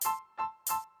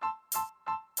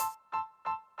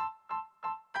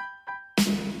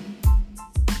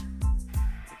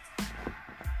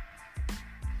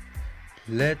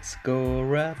Let's go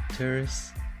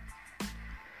Raptors.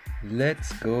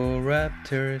 Let's go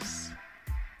Raptors.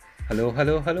 Hello,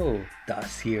 hello, hello.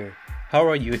 Das here. How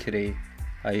are you today?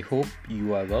 I hope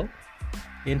you are well.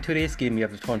 In today's game, we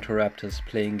have the Toronto Raptors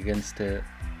playing against the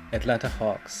Atlanta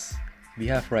Hawks. We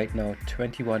have right now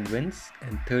 21 wins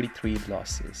and 33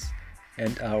 losses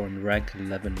and are on rank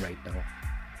 11 right now.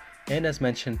 And as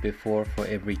mentioned before, for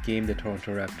every game the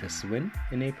Toronto Raptors win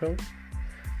in April,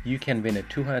 you can win a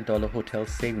 $200 hotel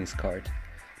savings card.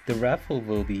 The raffle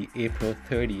will be April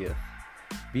 30th.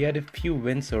 We had a few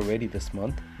wins already this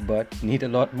month, but need a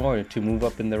lot more to move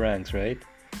up in the ranks, right?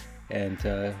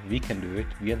 And we can do it.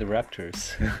 We are the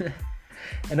Raptors.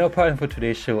 And our partner for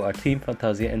today's show are Team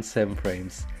Fantasia and 7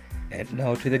 Frames. And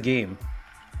now to the game.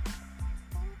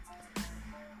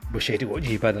 Boucher to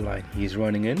OG by the line. He's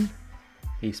running in.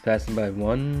 He's passing by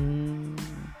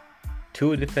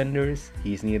two defenders.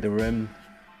 He's near the rim.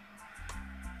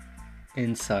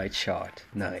 Inside shot.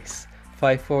 Nice.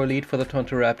 5-4 lead for the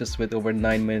Toronto Raptors with over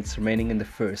 9 minutes remaining in the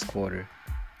first quarter.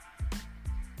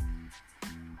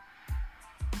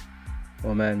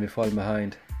 Oh man, we're falling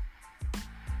behind.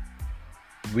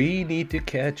 We need to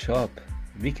catch up.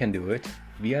 We can do it.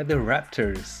 We are the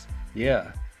Raptors.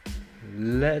 Yeah.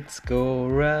 Let's go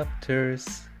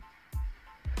Raptors.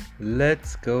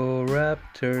 Let's go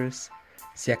Raptors.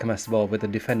 Siakam has the ball with the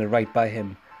defender right by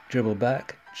him. Dribble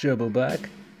back.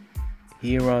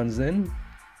 He runs in.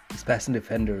 He's passing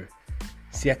defender.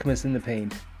 Siakam is in the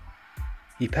paint.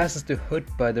 He passes to Hood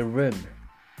by the rim.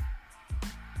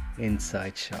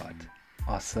 Inside shot.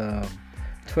 Awesome.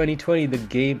 2020, the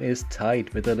game is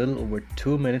tight with a little over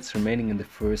 2 minutes remaining in the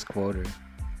first quarter.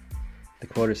 The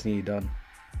quarter's nearly done.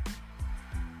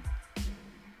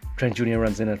 Trent Jr.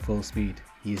 runs in at full speed.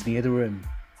 He's near the rim.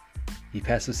 He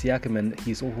passes Siakam and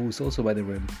who's also by the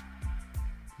rim.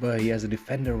 But he has a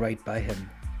defender right by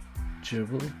him.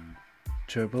 Dribble.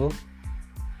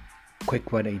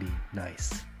 Quick 180.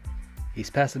 Nice. He's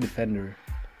past the defender.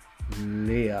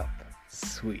 Layup.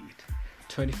 Sweet.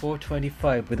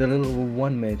 24-25 with a little over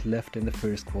 1 minute left in the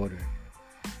first quarter.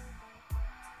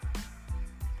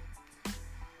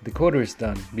 The quarter is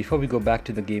done. Before we go back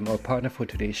to the game, our partner for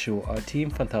today's show are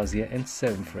Team Fantasia and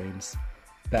 7 Frames.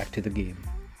 Back to the game.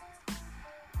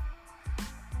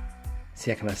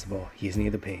 Siakam has the ball. He is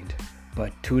near the paint,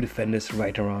 but 2 defenders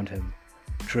right around him.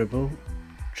 Dribble.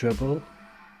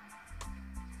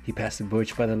 He passes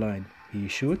Birch by the line. He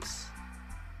shoots.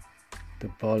 The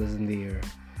ball is in the air.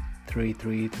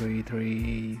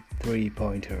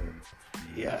 3-pointer.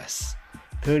 Yes.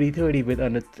 30-30 with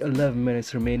under 11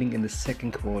 minutes remaining in the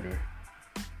second quarter.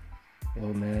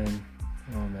 Oh man.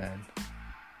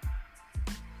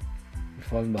 We're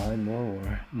falling behind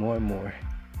more and more.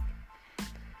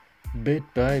 Bit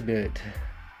by bit.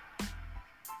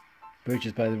 Birch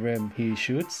is by the rim. He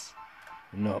shoots.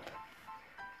 Nope.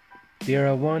 There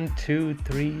are 1, 2,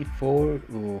 3, 4,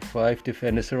 5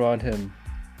 defenders around him.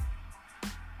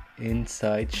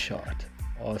 Inside shot.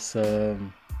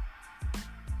 Awesome.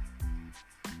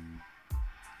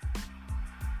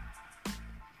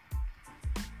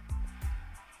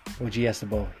 OG has the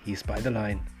ball. He's by the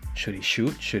line. Should he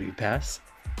shoot? Should he pass?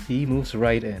 He moves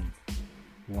right in.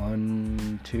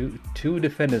 1, 2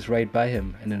 defenders right by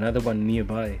him and another one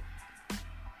nearby.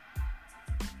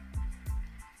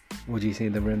 OG's near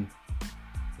the rim.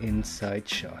 Inside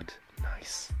shot.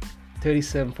 Nice.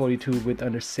 37-42 with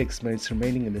under 6 minutes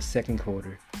remaining in the second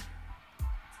quarter.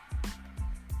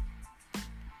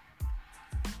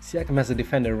 Siakam has a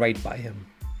defender right by him.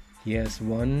 He has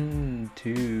 1,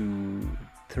 2,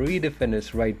 3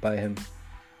 defenders right by him.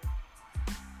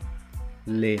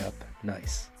 Layup.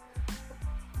 Nice.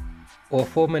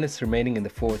 4 minutes remaining in the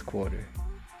fourth quarter.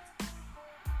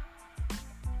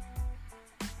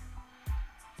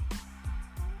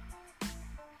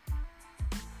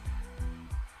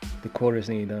 The quarter is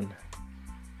nearly done.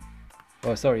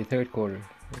 Oh, sorry, third quarter.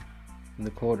 In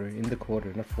the quarter,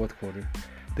 not fourth quarter.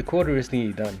 The quarter is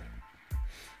nearly done.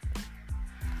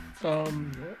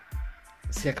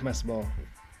 Siakam has the ball.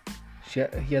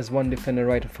 He has 1 defender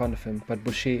right in front of him, but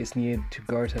Boucher is near to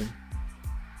guard him.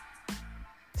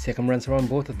 Siakam runs around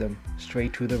both of them,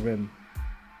 straight to the rim.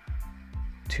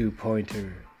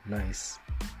 2-pointer. Nice.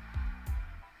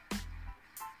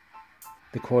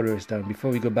 The quarter is done. Before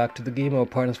we go back to the game, our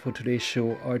partners for today's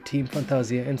show are Team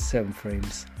Fantasia and 7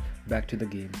 Frames. Back to the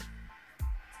game.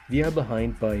 We are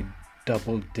behind by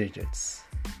double digits.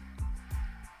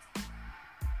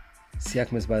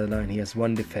 Siakam is by the line. He has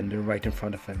 1 defender right in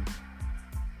front of him.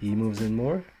 He moves in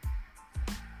more.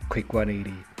 Quick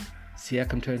 180.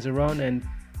 Siakam turns around and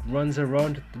runs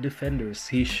around the defenders.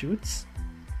 He shoots.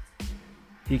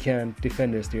 He can't.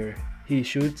 Defenders there. He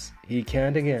shoots. He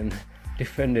can't again.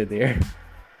 Defender there.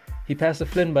 He passed to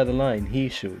Flynn by the line. He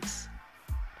shoots.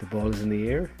 The ball is in the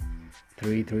air.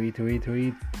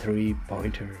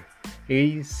 3-3-3-3-3-pointer.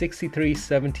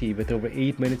 63-70 with over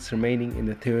 8 minutes remaining in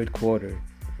the third quarter.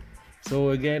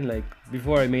 So again, like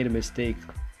before I made a mistake,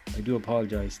 I do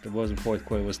apologize. It wasn't fourth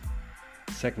quarter, it was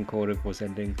second quarter was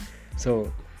ending.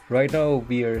 So right now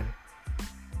we are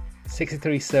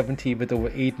 63-70 with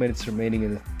over 8 minutes remaining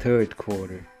in the third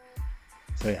quarter.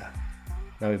 So yeah,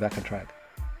 now we're back on track.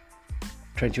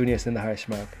 Trent Jr. is in the hash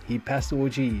mark. He passed to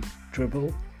OG.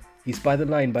 Dribble. He's by the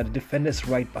line, but the defender's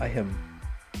right by him.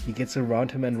 He gets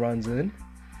around him and runs in.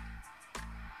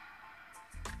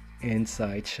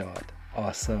 Inside shot.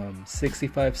 Awesome.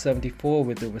 65-74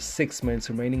 with over 6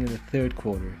 minutes remaining in the third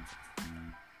quarter.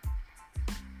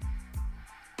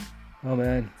 Oh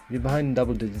man, we're behind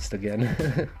double digits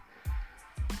again.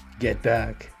 Get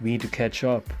back. We need to catch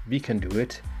up. We can do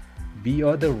it. We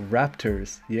are the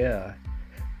Raptors. Yeah.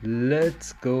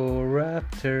 Let's go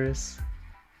Raptors.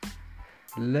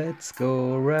 Let's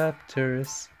go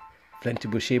Raptors. Flynn to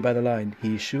Boucher by the line.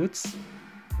 He shoots.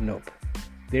 Nope.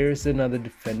 There's another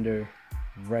defender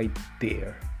right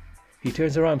there. He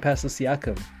turns around, passes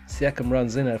Siakam. Siakam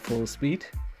runs in at full speed.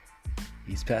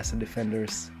 He's past the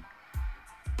defenders.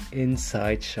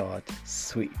 Inside shot.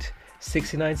 Sweet.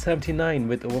 69-79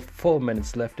 with over 4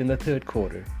 minutes left in the third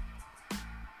quarter.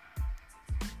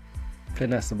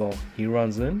 Flynn has the ball. He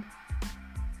runs in.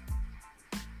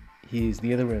 He's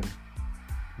near the rim,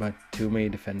 but too many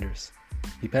defenders.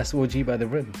 He passed OG by the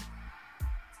rim.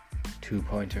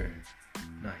 2-pointer.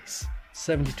 Nice.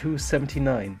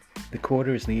 72-79. The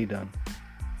quarter is nearly done.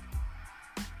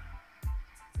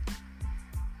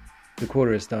 The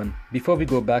quarter is done. Before we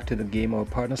go back to the game, our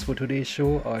partners for today's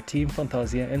show are Team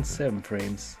Fantasia and 7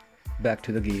 Frames. Back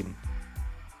to the game.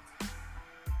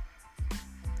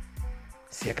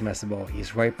 Siakam has the ball.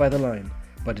 He's right by the line,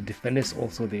 but the defender is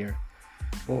also there.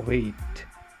 Oh wait,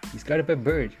 he's got it by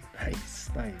Bird.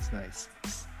 Nice.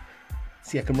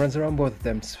 Siakam runs around both of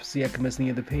them. Siakam is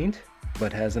near the paint,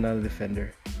 but has another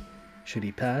defender. Should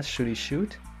he pass? Should he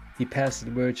shoot? He passes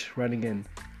the Bird running in.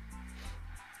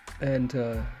 And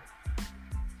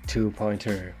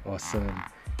 2-pointer. Awesome.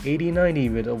 80-90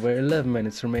 with over 11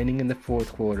 minutes remaining in the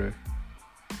fourth quarter.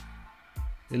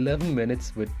 11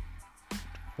 minutes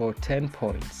for 10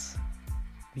 points.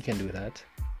 We can do that.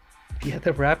 We are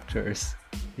the Raptors.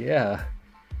 Yeah.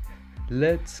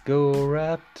 Let's go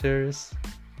Raptors.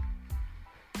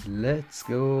 Let's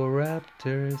go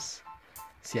Raptors.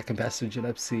 Siakam pass to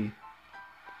Gillespie.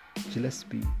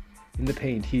 In the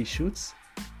paint. He shoots.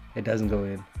 It doesn't go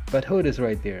in. But Hood is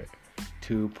right there.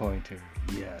 2-pointer.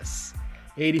 Yes.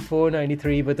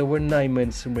 84-93 with over 9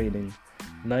 minutes remaining.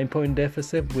 9-point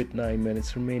deficit with 9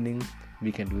 minutes remaining.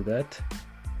 We can do that.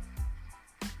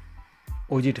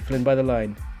 OG to Flynn by the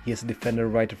line. He has a defender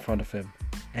right in front of him.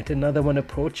 And another one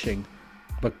approaching.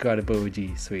 But got it by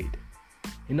OG. Sweet.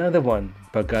 Another one.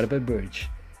 But got it by Birch.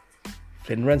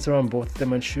 Flynn runs around both of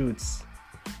them and shoots.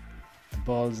 The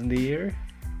ball's in the air.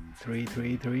 3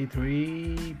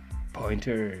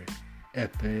 pointer.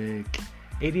 Epic.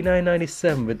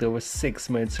 89-97 with over 6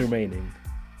 minutes remaining.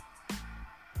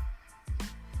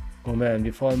 Oh man,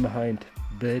 we've fallen behind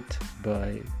bit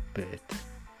by bit.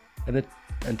 And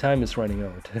time is running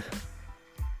out.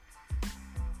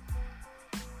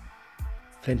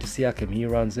 Flynn to Siakam, he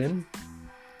runs in.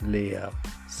 Layup.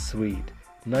 Sweet.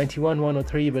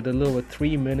 91-103 with a little over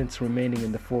 3 minutes remaining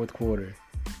in the fourth quarter.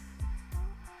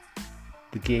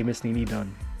 The game is nearly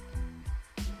done.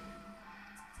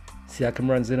 Siakam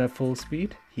runs in at full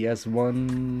speed. He has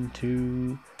 1,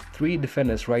 2, 3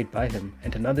 defenders right by him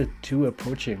and another 2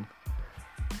 approaching.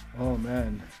 Oh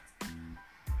man.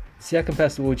 Siakam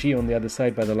passes to OG on the other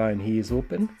side by the line. He is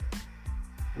open.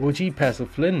 OG passes to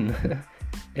Flynn.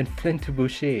 And Flynn to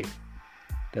Boucher.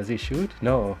 Does he shoot?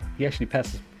 No. He actually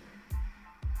passes.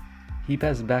 He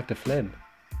passes back to Flynn.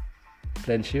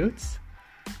 Flynn shoots.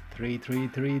 3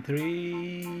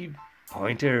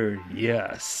 pointer.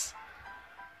 Yes.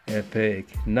 Epic.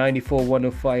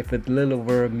 94-105 with a little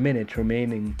over a minute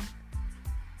remaining.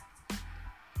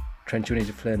 Trent Jr.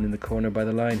 to Flynn in the corner by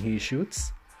the line. He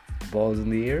shoots. The ball's in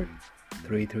the air.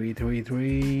 3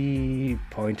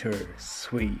 pointer.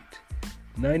 Sweet.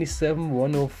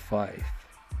 97-105.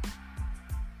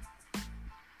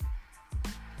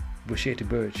 Boucher to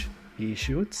Birch. He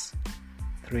shoots.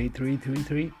 3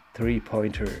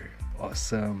 pointer.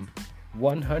 Awesome.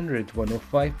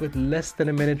 100-105 with less than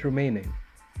a minute remaining.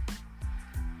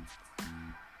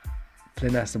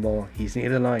 Flynn has the ball. He's near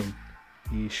the line.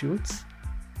 He shoots.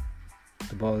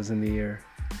 The ball is in the air.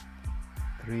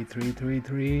 3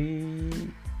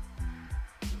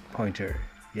 pointer.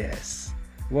 Yes.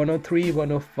 103,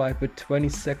 105 with 20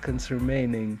 seconds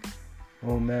remaining.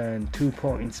 Oh man, 2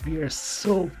 points. We are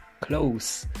so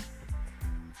close.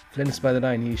 Flynn by the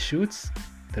line. He shoots.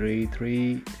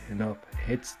 3-3 and up.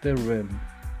 Hits the rim.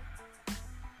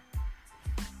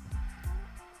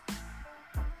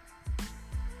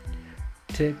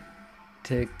 Tick,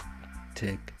 tick,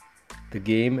 tick. The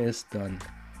game is done.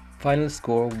 Final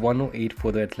score 108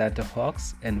 for the Atlanta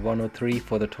Hawks and 103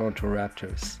 for the Toronto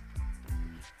Raptors.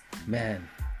 Man,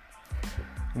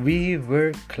 we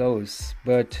were close,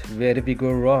 but where did we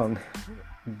go wrong?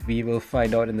 We will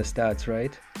find out in the stats,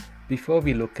 right? Before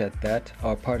we look at that,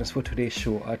 our partners for today's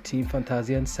show are Team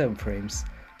Fantasia and 7 Frames.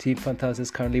 Team Fantasia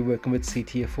is currently working with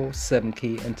CTFO,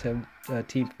 7K, and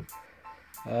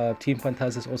Team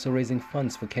Fantasia is also raising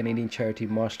funds for Canadian charity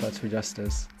Martial Arts for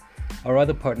Justice. Our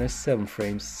other partner is 7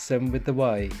 Frames, 7 with the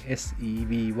Y,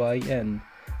 SEVYN,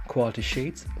 quality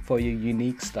shades for your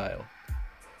unique style.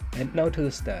 And now to the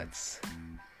stats.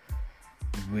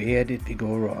 Where did we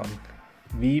go wrong?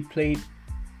 We played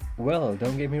well,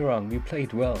 don't get me wrong, we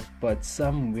played well, but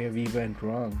somewhere we went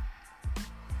wrong.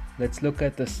 Let's look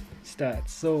at the stats.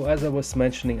 So as I was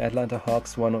mentioning, Atlanta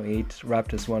Hawks 108,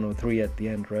 Raptors 103 at the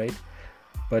end, right?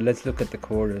 But let's look at the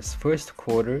quarters. First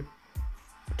quarter,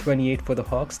 28 for the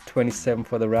Hawks, 27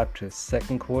 for the Raptors.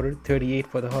 Second quarter, 38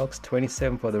 for the Hawks,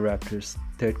 27 for the Raptors.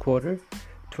 Third quarter,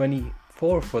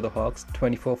 24 for the Hawks,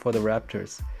 24 for the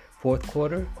Raptors. Fourth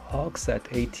quarter, Hawks at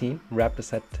 18,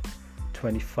 Raptors at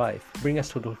 25. Bring us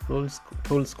to the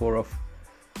total score of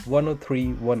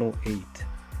 103-108.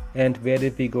 And where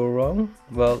did we go wrong?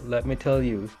 Well, let me tell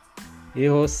you. It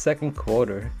was second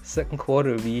quarter. Second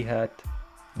quarter we had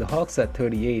the Hawks at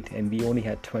 38 and we only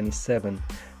had 27.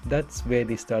 That's where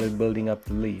they started building up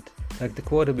the lead. Like the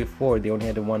quarter before, they only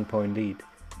had a 1 point lead.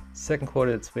 Second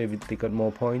quarter, that's where they got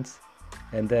more points.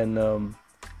 And then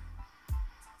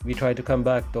we tried to come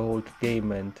back the whole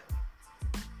game and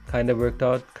kind of worked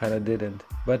out, kind of didn't.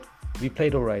 But we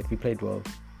played alright, we played well.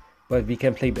 But we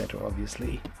can play better,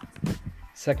 obviously.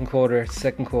 Second quarter.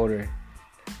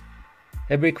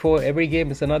 Every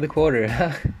game is another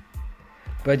quarter.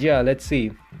 But yeah, let's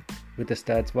see with the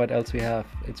stats what else we have.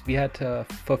 We had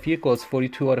for field goals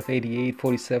 42 out of 88,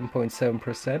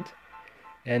 47.7%,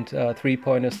 and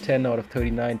 3-pointers 10 out of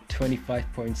 39,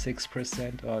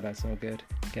 25.6%. Oh, that's not good.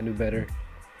 Can do better.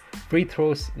 Free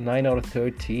throws 9 out of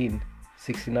 13,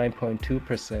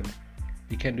 69.2%.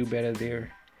 We can do better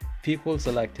there. Field goals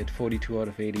selected 42 out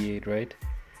of 88, right?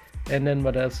 And then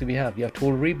what else do we have? We have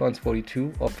total rebounds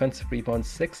 42, offensive rebounds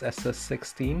 6, assists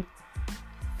 16,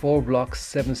 4 blocks,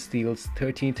 7 steals,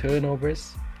 13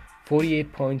 turnovers,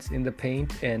 48 points in the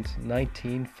paint, and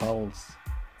 19 fouls.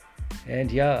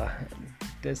 And yeah,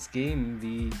 this game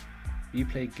we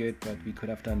played good, but we could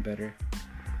have done better.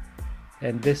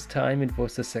 And this time it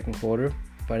was the second quarter,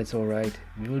 but it's alright.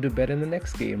 We will do better in the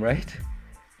next game, right?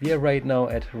 We are right now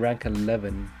at rank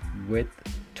 11 with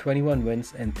 21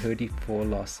 wins and 34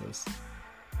 losses.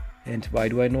 And why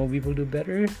do I know we will do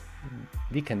better?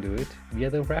 We can do it. We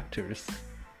are the Raptors.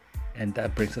 And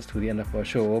that brings us to the end of our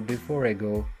show. Before I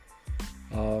go,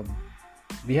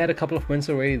 we had a couple of wins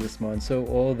already this month. So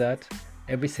all that,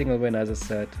 every single win, as I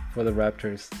said, for the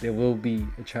Raptors, there will be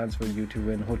a chance for you to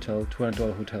win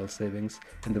 $200 hotel savings.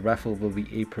 And the raffle will be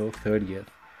April 30th.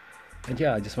 And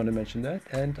yeah, I just want to mention that.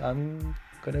 And I'm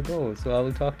gonna go. So I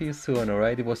will talk to you soon,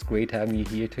 alright? It was great having you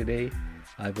here today.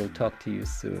 I will talk to you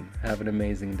soon. Have an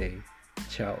amazing day.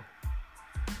 Ciao.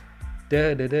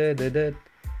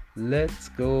 Let's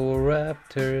go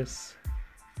Raptors.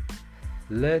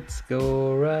 Let's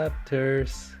go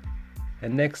Raptors.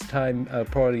 And next time I'll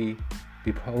probably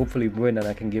hopefully win and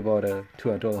I can give out a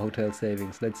 $200 hotel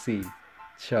savings. Let's see.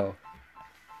 Ciao.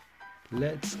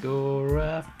 Let's go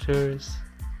Raptors.